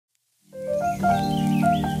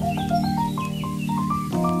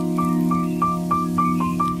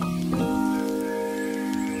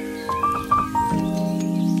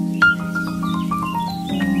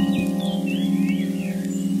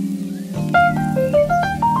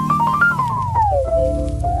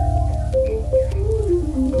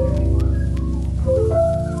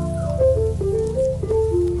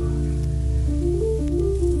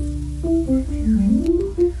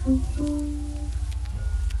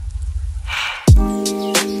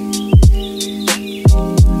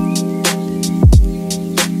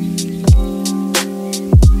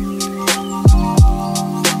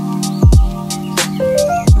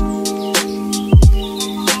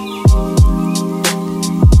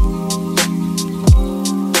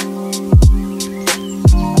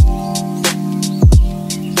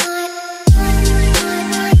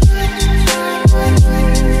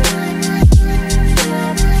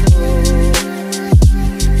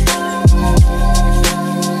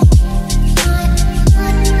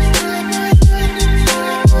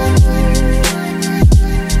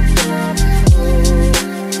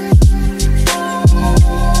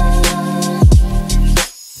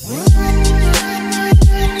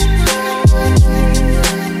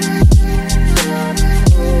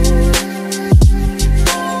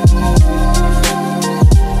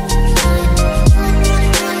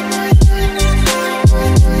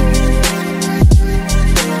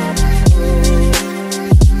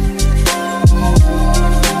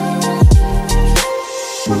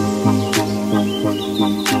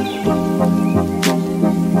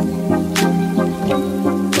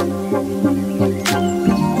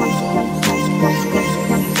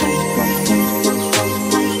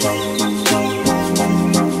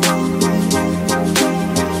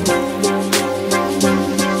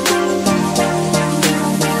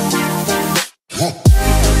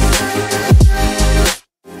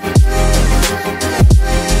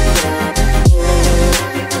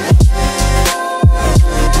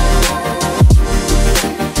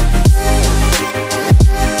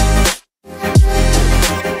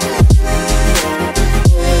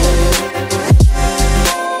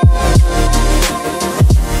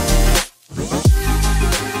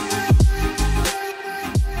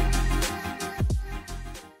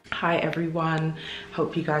everyone,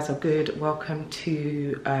 hope you guys are good. Welcome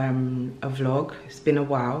to a vlog. It's been a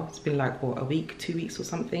while. It's been like what, a week, 2 weeks or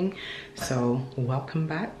something, so welcome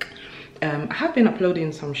back. I have been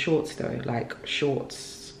uploading some shorts though, like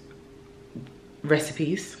shorts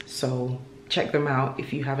recipes, so check them out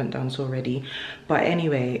if you haven't done so already. But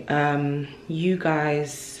anyway, you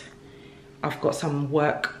guys, I've got some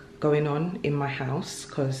work going on in my house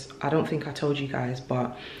because I don't think I told you guys,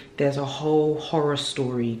 but there's a whole horror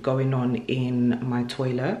story going on in my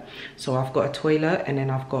toilet. So I've got a toilet and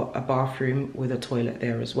then I've got a bathroom with a toilet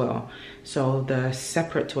there as well. So the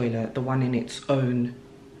separate toilet, the one in its own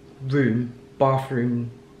room,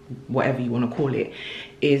 bathroom, whatever you want to call it,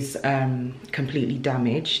 is completely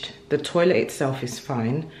damaged. The toilet itself is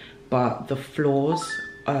fine, but the floors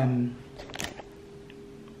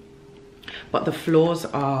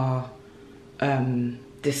are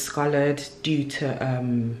discolored due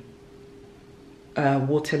to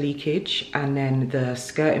water leakage, and then the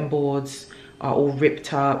skirting boards are all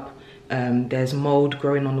ripped up. There's mold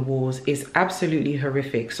growing on the walls. It's absolutely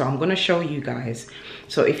horrific. So I'm going to show you guys.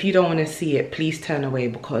 So if you don't want to see it, please turn away,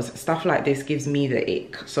 because stuff like this gives me the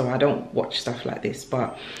ick. So I don't watch stuff like this.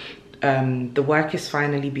 But the work is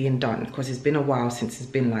finally being done, because it's been a while since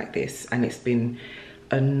it's been like this, and it's been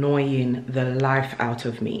annoying the life out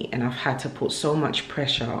of me, and I've had to put so much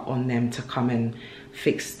pressure on them to come and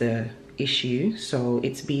fix the issue. So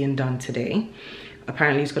it's being done today.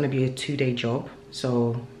 Apparently it's going to be a 2-day job,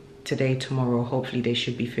 so today, tomorrow, hopefully they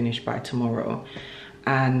should be finished by tomorrow.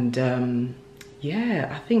 And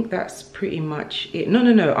yeah, I think that's pretty much it.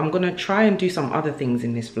 No, I'm gonna try and do some other things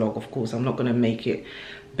in this vlog. Of course, I'm not gonna make it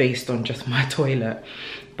based on just my toilet,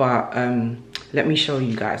 but let me show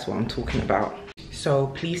you guys what I'm talking about. So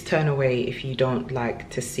please turn away if you don't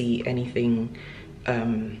like to see anything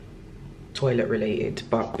toilet related.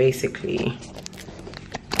 But basically,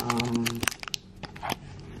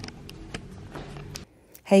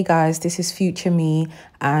 hey guys, this is future me,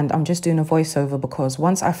 and I'm just doing a voiceover because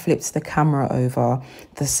once I flipped the camera over,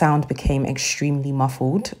 the sound became extremely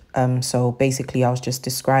muffled. So basically I was just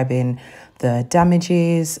describing the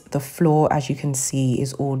damages. The floor, as you can see,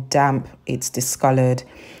 is all damp, it's discolored,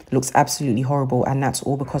 looks absolutely horrible, and that's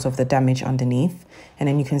all because of the damage underneath. And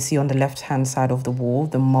then you can see on the left hand side of the wall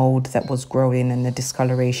the mold that was growing and the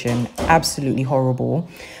discoloration, absolutely horrible.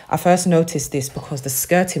 I first noticed this because the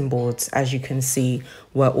skirting boards, as you can see,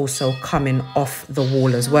 were also coming off the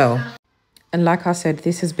wall as well. And like I said,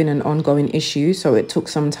 this has been an ongoing issue, so it took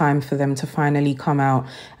some time for them to finally come out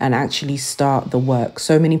and actually start the work.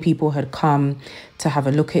 So many people had come to have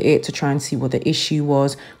a look at it, to try and see what the issue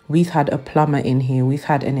was. We've had a plumber in here, we've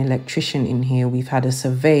had an electrician in here, we've had a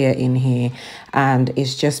surveyor in here, and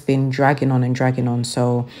it's just been dragging on and dragging on.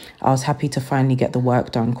 So I was happy to finally get the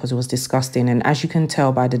work done because it was disgusting. And as you can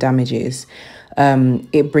tell by the damages,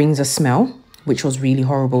 it brings a smell, which was really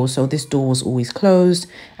horrible. So this door was always closed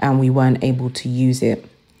and we weren't able to use it.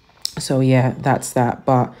 So yeah, that's that.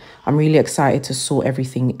 But I'm really excited to sort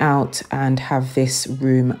everything out and have this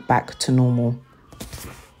room back to normal.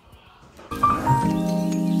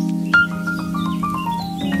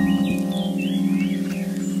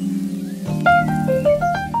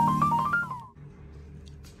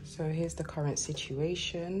 So here's the current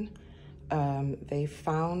situation. They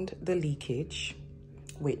found the leakage,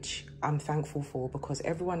 which I'm thankful for, because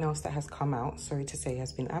everyone else that has come out, sorry to say,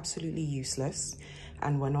 has been absolutely useless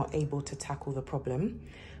and we're not able to tackle the problem.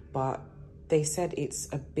 But they said it's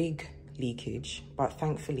a big leakage, but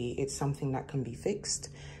thankfully it's something that can be fixed.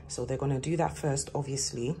 So they're going to do that first,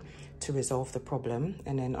 obviously, to resolve the problem,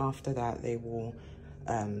 and then after that they will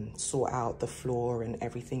sort out the floor and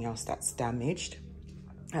everything else that's damaged.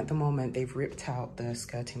 At the moment they've ripped out the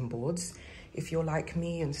skirting boards. If you're like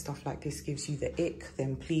me and stuff like this gives you the ick,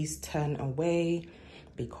 then please turn away,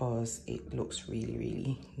 because it looks really,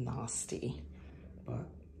 really nasty. But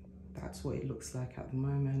that's what it looks like at the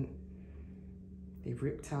moment. They've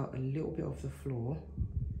ripped out a little bit of the floor,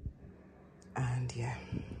 and yeah,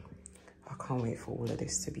 I can't wait for all of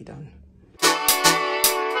this to be done.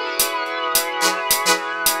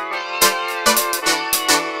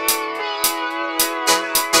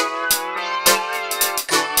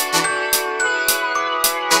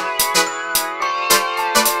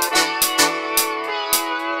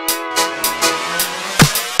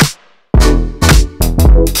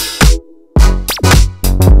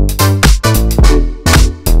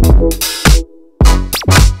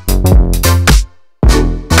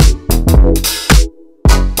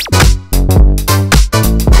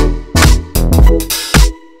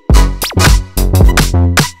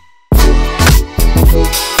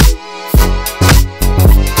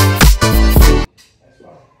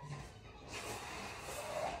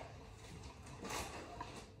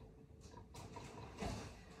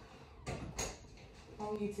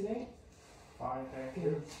 How are you today? Fine, thank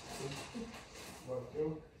you. What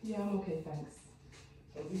you? Yeah, I'm okay, thanks.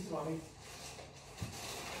 So this one is...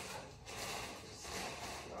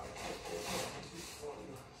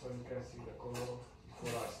 So you can see the color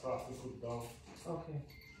before I start to put down. Okay.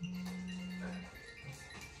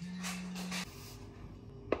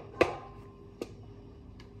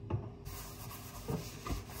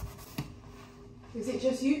 Is it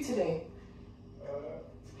just you today?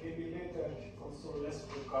 Maybe later also let's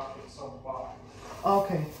look up at some bar.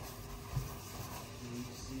 Okay. You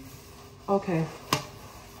see. Okay.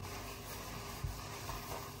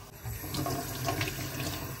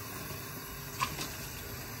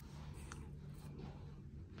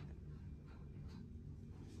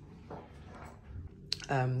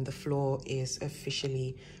 The floor is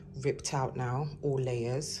officially ripped out now, all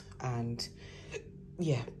layers, and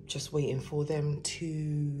yeah, just waiting for them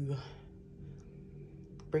to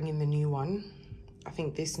bring in the new one. I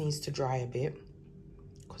think this needs to dry a bit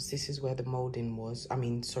because this is where the molding was. I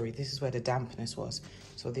mean, sorry, this is where the dampness was.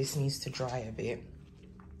 So this needs to dry a bit,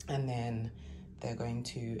 and then they're going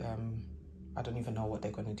to, I don't even know what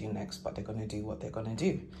they're going to do next, but they're going to do what they're going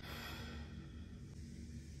to do.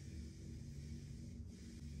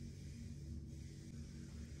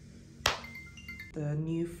 The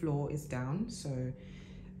new floor is down, so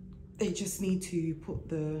they just need to put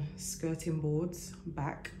the skirting boards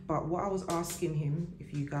back. But what I was asking him,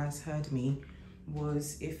 if you guys heard me,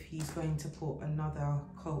 was if he's going to put another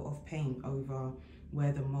coat of paint over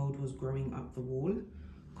where the mold was growing up the wall,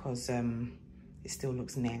 because it still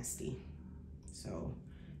looks nasty. So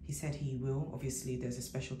he said he will. Obviously there's a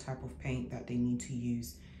special type of paint that they need to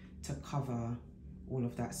use to cover all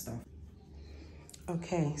of that stuff.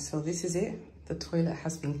 Okay, so this is it. The toilet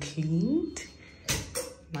has been cleaned,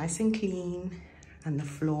 nice and clean, and the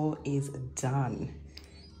floor is done.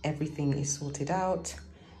 Everything is sorted out.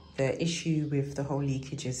 The issue with the whole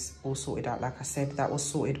leakage is all sorted out. Like I said, that was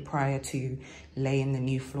sorted prior to laying the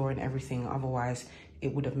new floor and everything. Otherwise,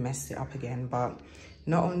 it would have messed it up again. But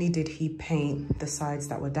not only did he paint the sides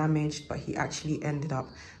that were damaged, but he actually ended up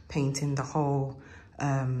painting the whole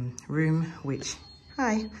room, which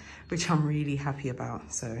I'm really happy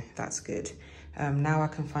about. So that's good. Now I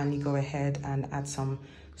can finally go ahead and add some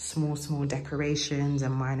small decorations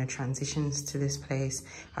and minor transitions to this place.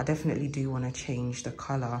 I definitely do want to change the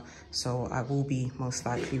color, so I will be most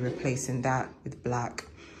likely replacing that with black,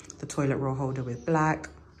 the toilet roll holder with black,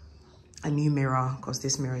 a new mirror, because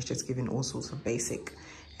this mirror is just giving all sorts of basic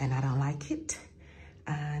and I don't like it.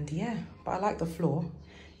 And yeah, but I like the floor.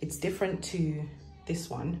 It's different to this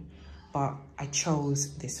one, but I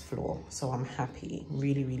chose this floor, so I'm happy,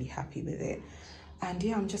 really happy with it. And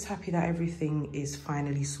yeah, I'm just happy that everything is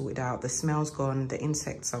finally sorted out. The smell's gone, the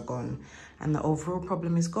insects are gone, and the overall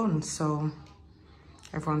problem is gone. So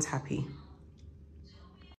everyone's happy.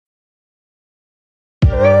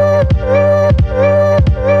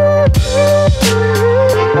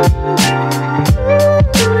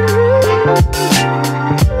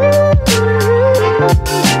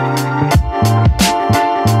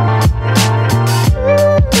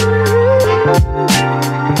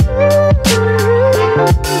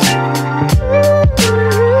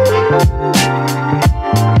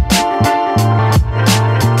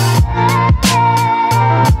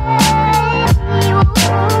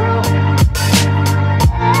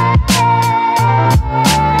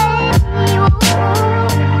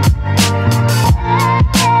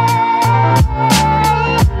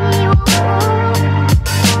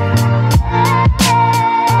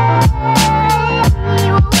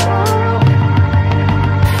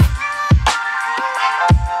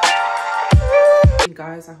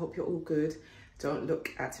 Guys, I hope you're all good. Don't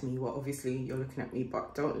look at me. Well, obviously you're looking at me,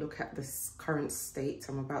 but don't look at this current state.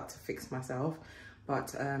 I'm about to fix myself. But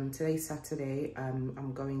today's Saturday.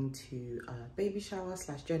 I'm going to a baby shower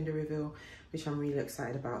 / gender reveal, which I'm really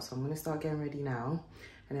excited about. So I'm going to start getting ready now,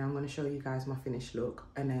 and then I'm going to show you guys my finished look.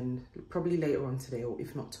 And then probably later on today, or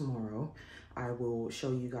if not tomorrow, I will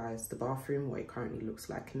show you guys the bathroom, what it currently looks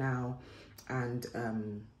like now. And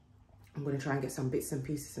I'm going to try and get some bits and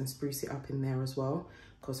pieces and spruce it up in there as well,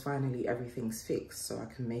 because finally everything's fixed, so I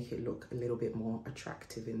can make it look a little bit more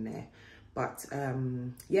attractive in there. But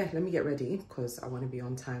yeah, let me get ready because I want to be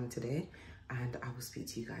on time today, and I will speak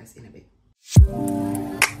to you guys in a bit.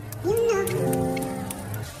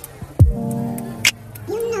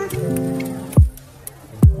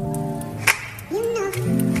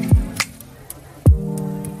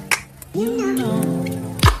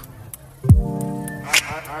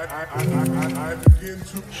 I begin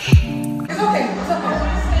to... It's okay.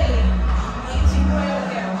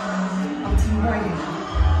 I'm team Murad.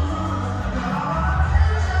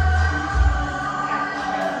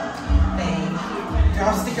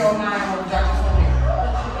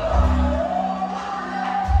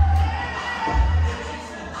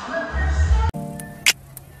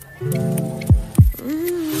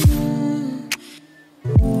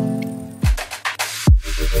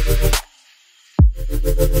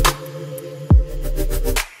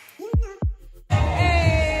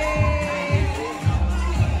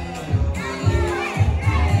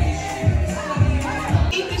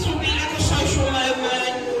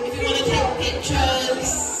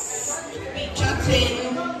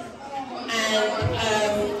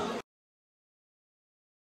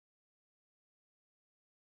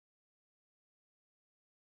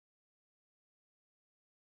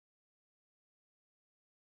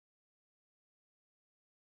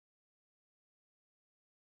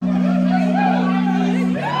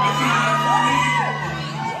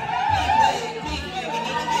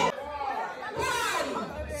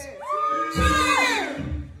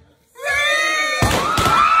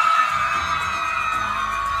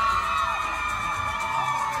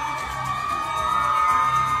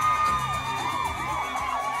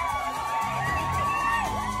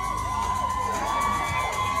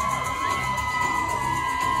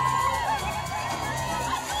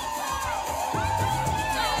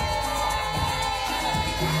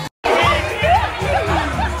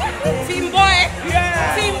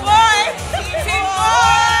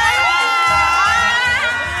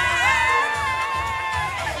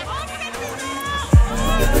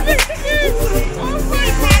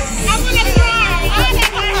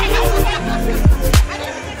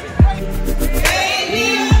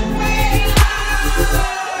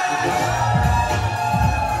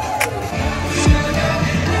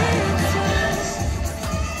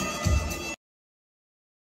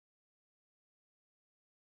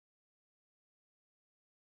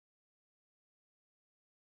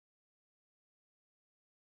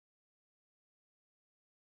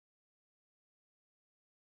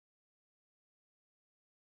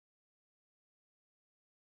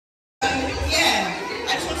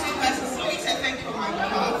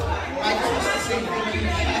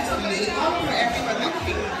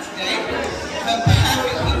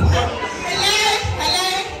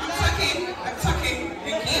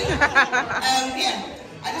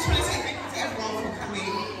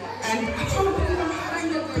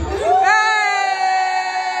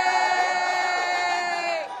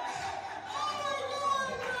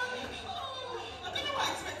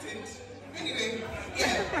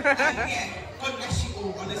 God bless you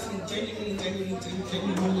all, honestly, genuinely.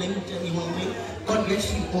 God bless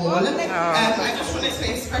you all. I just want to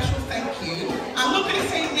say a special thank you. I'm not going to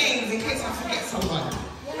say names in case I forget someone,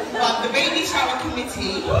 but the baby shower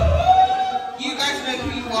committee, you guys know who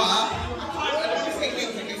you are. I don't want to say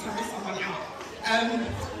names in case I miss someone out.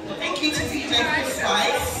 Thank you to DJ Chris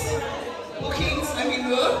Spice, bookings, let me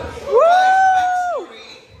know.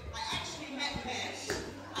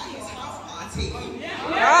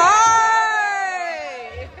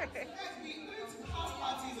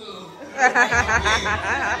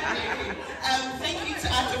 Thank you to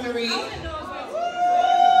Ada Marie.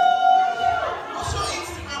 What's your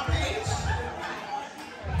Instagram page?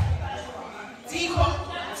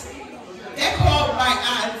 Decor by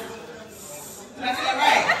ads. Did I say it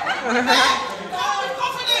right?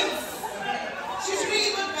 Confidence. She's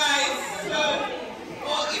really good, guys. So,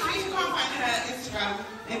 well, if you can't find her Instagram,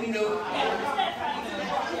 let me know.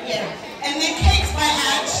 Yeah. And then cakes by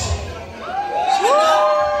ads.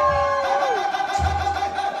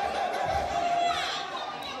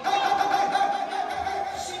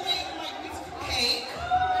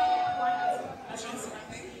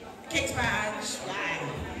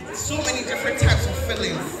 So many different types of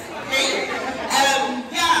fillings. Okay?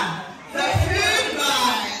 Yeah, the food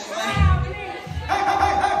guys.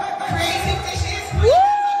 Crazy dishes. Woo!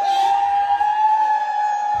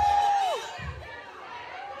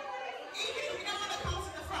 Even if you don't want to come to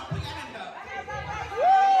the front, put your hand up.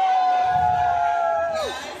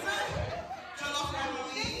 Yes. Jollof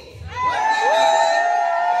family.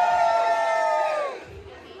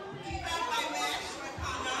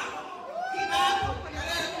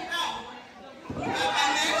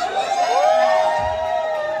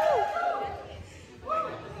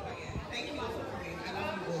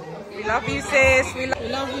 We love you, sis. We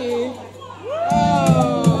love you.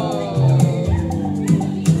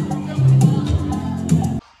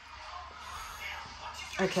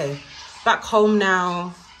 Okay, back home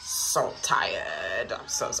now. So tired. I'm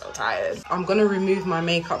so tired. I'm gonna remove my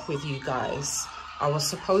makeup with you guys. I was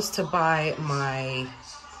supposed to buy my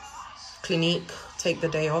Clinique, take the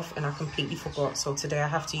day off, and I completely forgot. So today I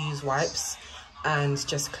have to use wipes. and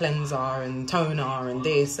just cleanser and toner and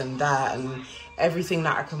this and that and everything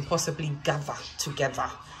that I can possibly gather together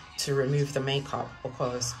to remove the makeup,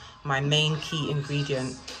 because my main key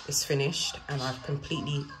ingredient is finished and I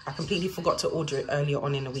completely forgot to order it earlier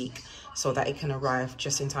on in the week so that it can arrive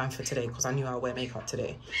just in time for today, because I knew I'll wear makeup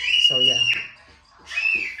today. So yeah,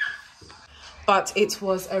 but it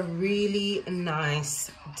was a really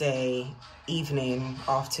nice day, evening,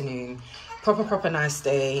 afternoon, proper nice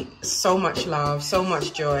day. So much love, so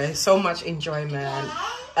much joy, so much enjoyment.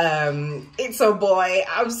 It's a boy.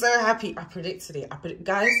 I'm so happy. I predicted it.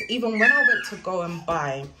 Guys, even when I went to go and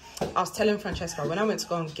buy, I was telling Francesca, when I went to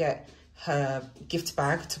go and get her gift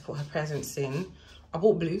bag to put her presents in, I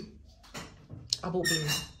bought blue.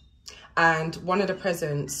 And one of the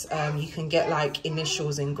presents, you can get like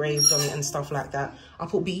initials engraved on it and stuff like that. I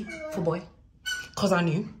put B for boy, because I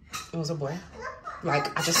knew it was a boy.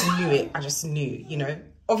 Like, I just knew it. I just knew, you know.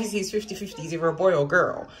 Obviously, it's 50-50, either a boy or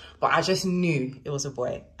girl. But I just knew it was a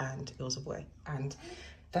boy, and it was a boy. And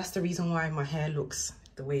that's the reason why my hair looks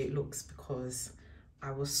the way it looks, because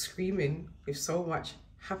I was screaming with so much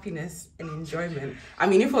happiness and enjoyment. I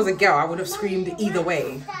mean, if it was a girl, I would have screamed either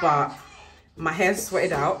way. But my hair's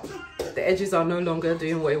sweated out. The edges are no longer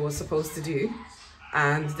doing what it was supposed to do.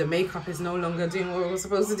 And the makeup is no longer doing what it was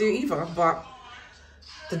supposed to do either. But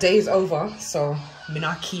the day is over, so I'm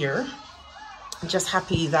not here. I'm just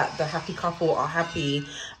happy that the happy couple are happy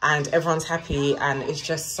and everyone's happy, and it's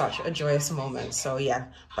just such a joyous moment. So yeah,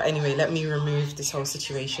 but anyway, let me remove this whole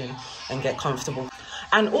situation and get comfortable.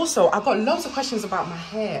 And also, I got lots of questions about my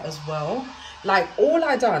hair as well. Like, all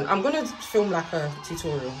I done, I'm gonna film like a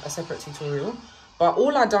tutorial, a separate tutorial, but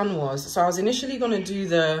all I done was, so I was initially gonna do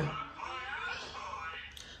the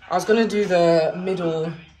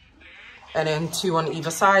middle and then 2 on either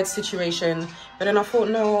side situation, but then I thought,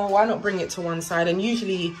 no, why not bring it to one side? And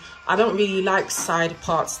usually I don't really like side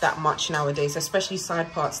parts that much nowadays, especially side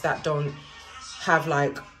parts that don't have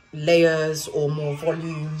like layers or more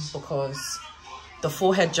volume, because the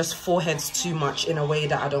forehead just foreheads too much in a way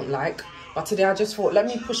that I don't like. But today I just thought, let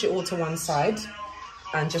me push it all to one side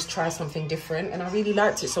and just try something different, and I really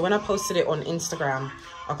liked it. So when I posted it on Instagram,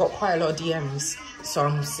 I got quite a lot of DMs. So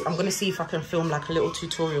I'm gonna see if I can film like a little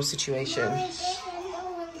tutorial situation.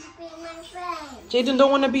 Jaden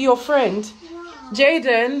don't want to be your friend.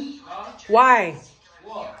 Jaden, why?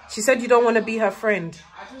 What? She said you don't want to be her friend.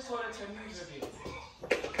 I just wanted to move a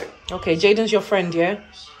bit. Okay, Jaden's your friend, yeah?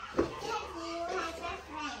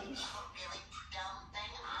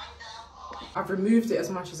 I've removed it as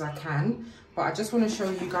much as I can, but I just want to show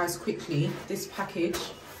you guys quickly this package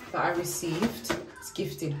that I received. It's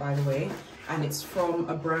gifted, by the way, and it's from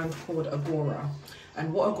a brand called AGORA.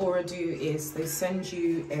 And what AGORA do is they send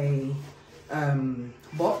you a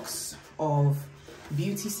box of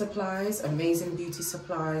beauty supplies, amazing beauty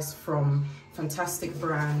supplies from fantastic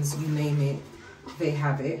brands, you name it, they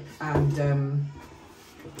have it. And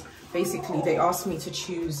basically they asked me to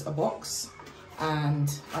choose a box,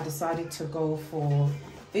 and I decided to go for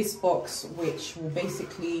this box, which will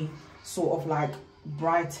basically sort of like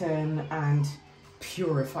brighten and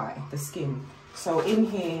purify the skin. So in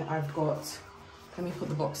here I've got, let me put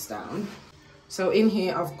the box down. So in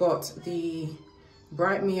here I've got the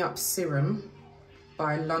Bright Me Up Serum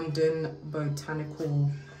by London Botanical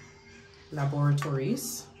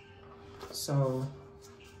Laboratories. So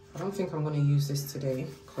I don't think I'm going to use this today,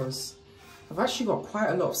 because I've actually got quite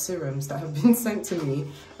a lot of serums that have been sent to me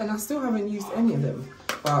and I still haven't used any of them,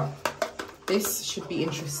 but this should be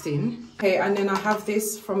interesting. Okay, and then I have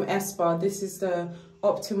this from Espa. This is the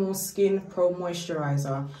Optimal Skin Pro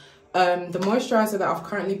Moisturizer. The moisturizer that I've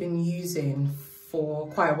currently been using for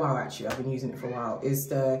quite a while, actually, I've been using it for a while, is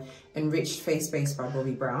the Enriched Face Base by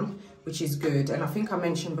Bobbi Brown, which is good. And I think I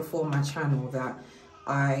mentioned before on my channel that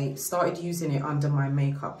I started using it under my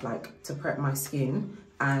makeup, like to prep my skin,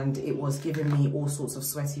 and it was giving me all sorts of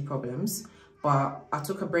sweaty problems. But I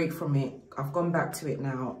took a break from it. I've gone back to it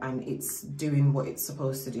now and it's doing what it's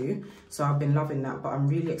supposed to do. So I've been loving that, but I'm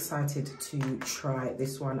really excited to try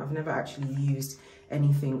this one. I've never actually used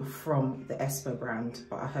anything from the Espa brand,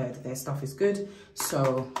 but I heard their stuff is good.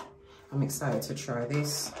 So I'm excited to try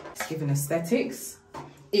this. It's giving aesthetics.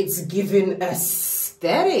 It's giving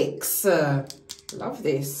aesthetics. Love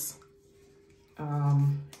this.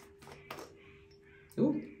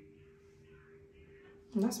 Ooh,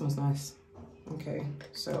 that smells nice. Okay,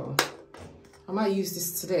 so I might use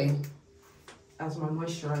this today as my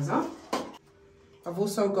moisturizer. I've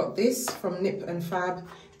also got this from Nip and Fab,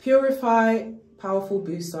 Purify Powerful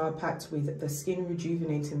Booster, packed with the skin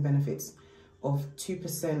rejuvenating benefits of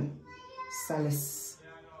 2%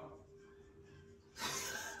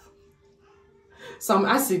 some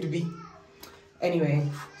acid be. Anyway,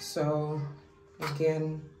 so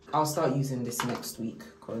again, I'll start using this next week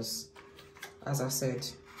because, as I said,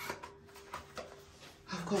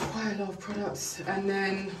 I've got quite a lot of products. And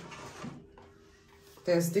then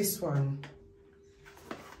there's this one.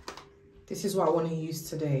 This is what I want to use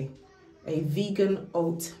today. A vegan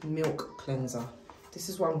oat milk cleanser. This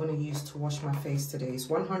is what I'm going to use to wash my face today. It's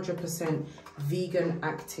 100% vegan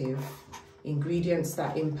active. Ingredients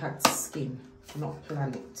that impact skin, not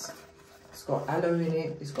planet. It's got aloe in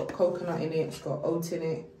it, it's got coconut in it, it's got oat in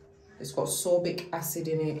it, it's got sorbic acid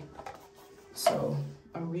in it. So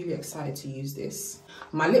I'm really excited to use this.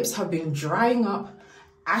 My lips have been drying up,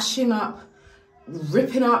 ashing up,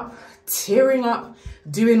 ripping up, tearing up,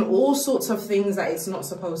 doing all sorts of things that it's not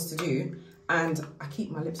supposed to do. And I keep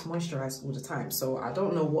my lips moisturized all the time. So I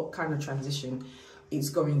don't know what kind of transition it's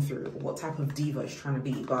going through, what type of diva it's trying to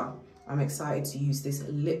be, but I'm excited to use this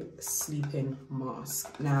lip sleeping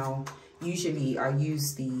mask. Now, usually I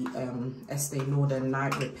use the Estee Lauder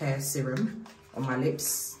Night Repair Serum on my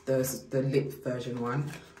lips, the lip version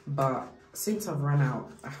one. But since I've run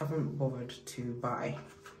out, I haven't bothered to buy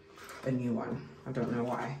a new one. I don't know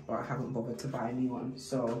why, but I haven't bothered to buy a new one.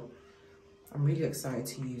 So I'm really excited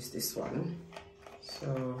to use this one.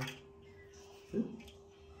 So,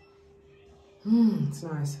 it's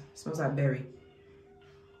nice. It smells like berry.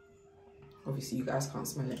 Obviously you guys can't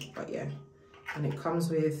smell it, but yeah. And it comes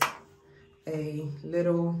with a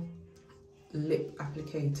little lip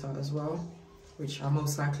applicator as well, which I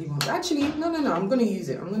most likely won't. Actually, no, I'm gonna use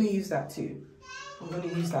it. I'm gonna use that too. I'm gonna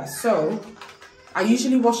use that. So I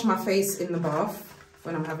usually wash my face in the bath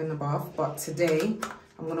when I'm having the bath, but today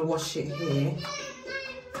I'm gonna wash it here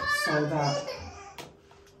so that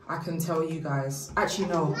I can tell you guys. Actually,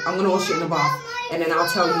 no, I'm gonna wash it in the bath and then I'll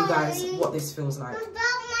tell you guys what this feels like.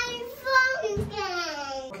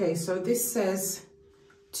 Okay, so this says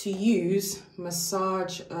to use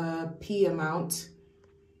massage pea amount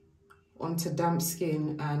onto damp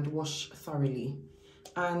skin and wash thoroughly.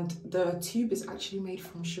 And the tube is actually made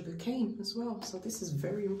from sugar cane as well. So this is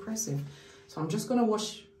very impressive. So I'm just gonna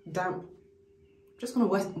wash damp, just gonna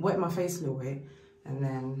wet my face a little bit and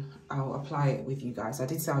then I'll apply it with you guys. I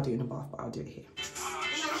did say I'll do it in the bath, but I'll do it here.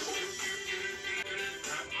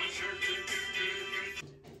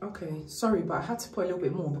 Okay, sorry, but I had to put a little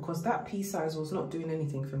bit more because that pea size was not doing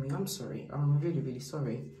anything for me. I'm sorry, I'm really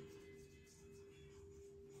sorry.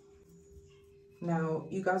 Now,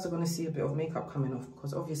 you guys are gonna see a bit of makeup coming off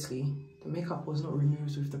because obviously the makeup was not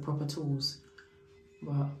removed with the proper tools,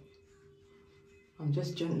 but I'm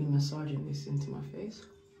just gently massaging this into my face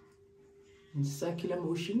in circular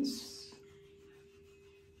motions.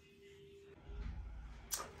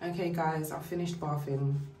 Okay guys, I finished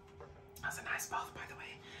bathing. That's a nice bath, by the way.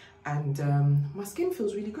 And my skin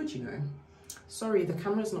feels really good, you know. Sorry, the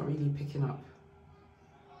camera's not really picking up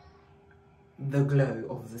the glow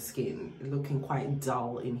of the skin. Looking quite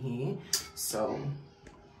dull in here. So,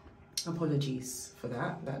 apologies for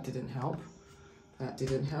that. That didn't help. That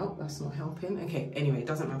didn't help. That's not helping. Okay, anyway, it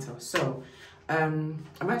doesn't matter. So, I'm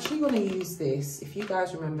actually going to use this. If you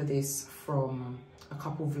guys remember this from a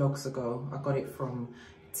couple vlogs ago, I got it from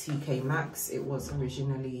TK Maxx. It was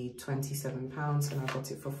originally £27 and I got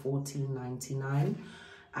it for $14.99,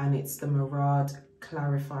 and it's the Murad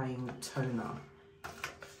clarifying toner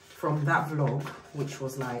from that vlog, which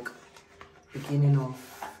was like beginning of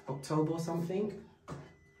October or something.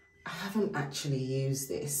 I haven't actually used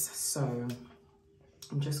this, so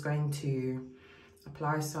I'm just going to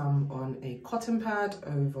apply some on a cotton pad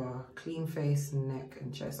over clean face, neck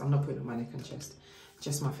and chest. I'm not putting it on my neck and chest,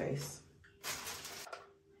 just my face.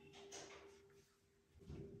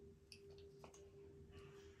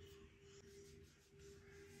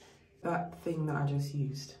 That thing that I just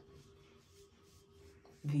used,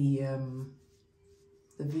 the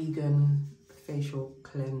vegan facial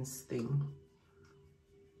cleanse thing,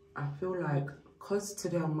 I feel like, because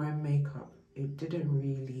today I'm wearing makeup, it didn't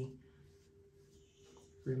really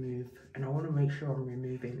remove, and I want to make sure I'm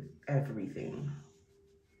removing everything.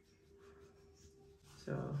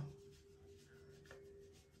 So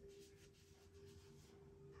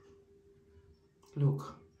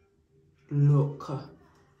look.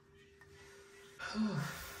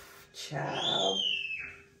 Ciao.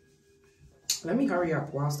 Let me hurry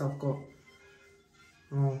up whilst I've got...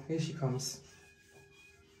 Oh, here she comes.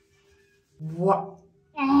 What?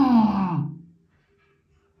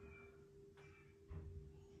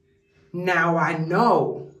 Now I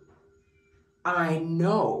know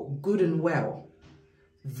good and well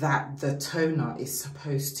that the toner is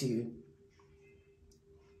supposed to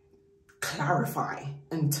clarify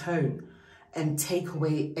and tone. and take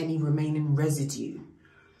away any remaining residue.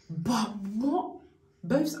 But what?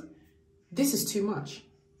 Babes, this is too much.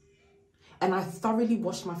 And I thoroughly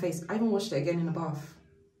washed my face. I even washed it again in the bath.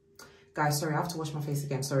 Guys, sorry, I have to wash my face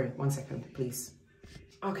again. Sorry, 1 second, please.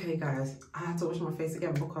 Okay, guys, I had to wash my face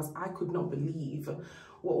again because I could not believe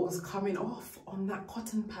what was coming off on that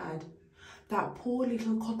cotton pad. That poor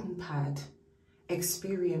little cotton pad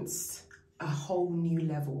experienced a whole new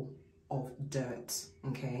level of dirt,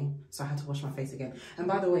 okay? So I had to wash my face again. And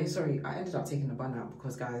by the way, sorry, I ended up taking the bun out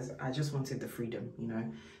because, guys, I just wanted the freedom, you know?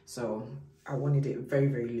 So I wanted it very,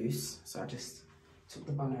 very loose. So I just took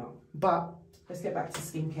the bun out. But let's get back to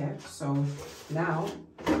skincare. So now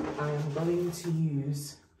I am going to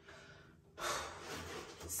use...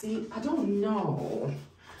 See, I don't know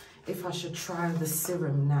if I should try the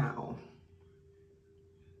serum now.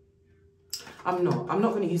 I'm not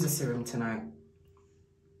going to use a serum tonight.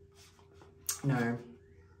 No.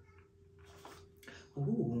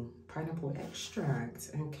 Ooh, pineapple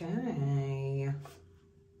extract. Okay.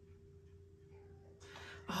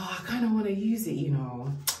 Oh, I kind of want to use it, you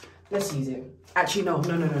know. Let's use it. Actually, no.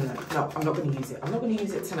 No, I'm not going to use it. I'm not going to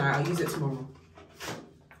use it tonight. I'll use it tomorrow.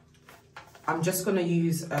 I'm just going to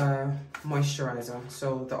use a moisturizer.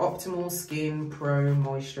 So the Optimal Skin Pro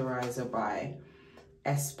Moisturizer by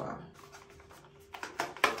Espa.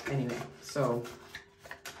 Anyway, so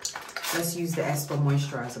let's use the Espa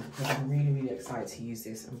moisturizer because I'm really, really excited to use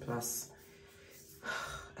this, and plus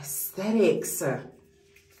aesthetics. So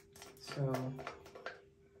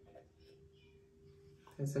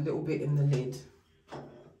there's a little bit in the lid.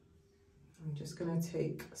 I'm just gonna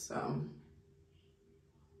take some.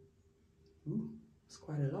 Ooh, it's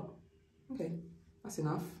quite a lot. Okay, that's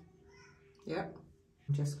enough. Yep.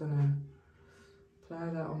 I'm just gonna apply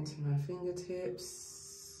that onto my fingertips.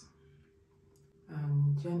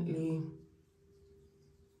 And gently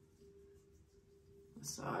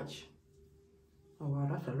massage. Oh wow,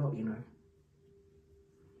 that's a lot, you know.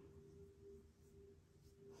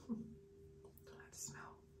 I like the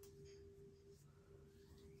smell.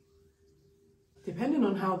 Depending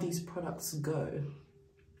on how these products go,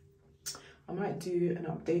 I might do an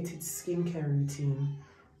updated skincare routine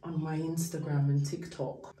on my Instagram and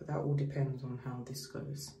TikTok, but that all depends on how this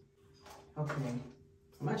goes. Okay.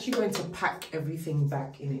 I'm actually going to pack everything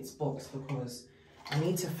back in its box because I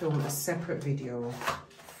need to film a separate video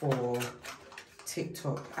for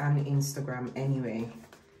TikTok and Instagram anyway,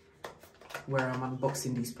 where I'm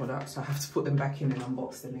unboxing these products. So I have to put them back in and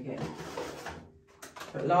unbox them again.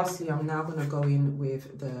 But lastly, I'm now going to go in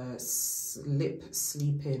with the lip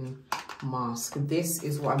sleeping mask. This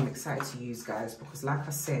is what I'm excited to use, guys, because like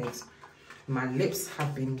I said, my lips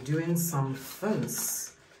have been doing some things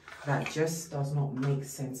that just does not make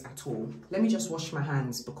sense at all. Let me just wash my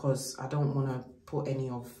hands because I don't want to put any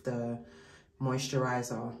of the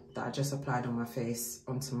moisturizer that I just applied on my face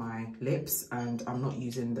onto my lips, and I'm not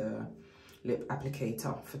using the lip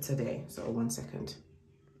applicator for today. So 1 second.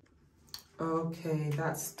 Okay,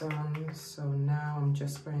 that's done. So now I'm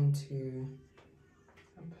just going to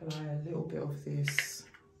apply a little bit of this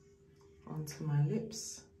onto my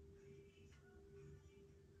lips.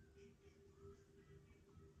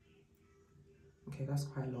 Okay, that's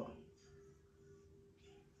quite a lot.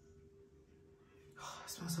 Oh, it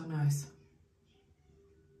smells so nice.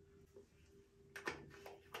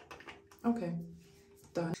 Okay,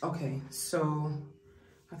 done. Okay, so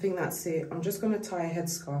I think that's it. I'm just going to tie a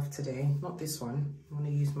headscarf today. Not this one. I'm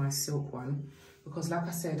going to use my silk one because like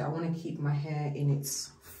I said, I want to keep my hair in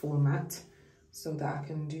its format so that I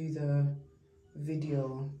can do the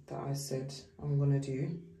video that I said I'm going to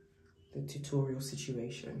do, the tutorial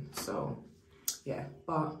situation. So yeah,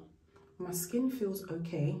 but my skin feels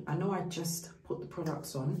okay. I know I just put the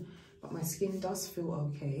products on, but my skin does feel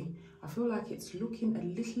okay. I feel like it's looking a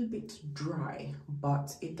little bit dry,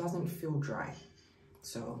 but it doesn't feel dry.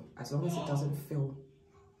 So as long as it doesn't feel,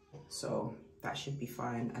 so that should be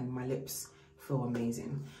fine. And my lips feel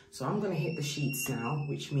amazing. So I'm gonna hit the sheets now,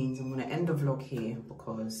 which means I'm gonna end the vlog here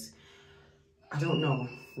because I don't know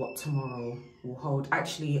what tomorrow will hold.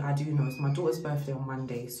 Actually, I do know, it's my daughter's birthday on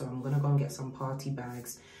Monday, so I'm gonna go and get some party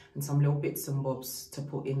bags and some little bits and bobs to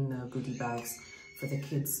put in the goodie bags for the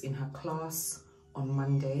kids in her class on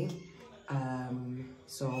Monday.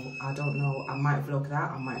 So I don't know, I might vlog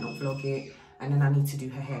that, I might not vlog it. And then I need to do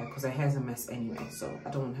her hair because her hair's a mess anyway, so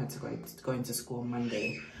I don't want her to go into school on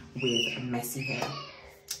Monday with a messy hair.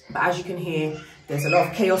 But as you can hear, there's a lot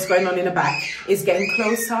of chaos going on in the back. It's getting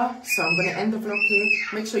closer, so I'm going to end the vlog here.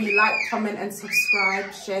 Make sure you like, comment and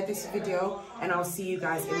subscribe, share this video, and I'll see you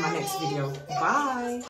guys in my next video. Bye!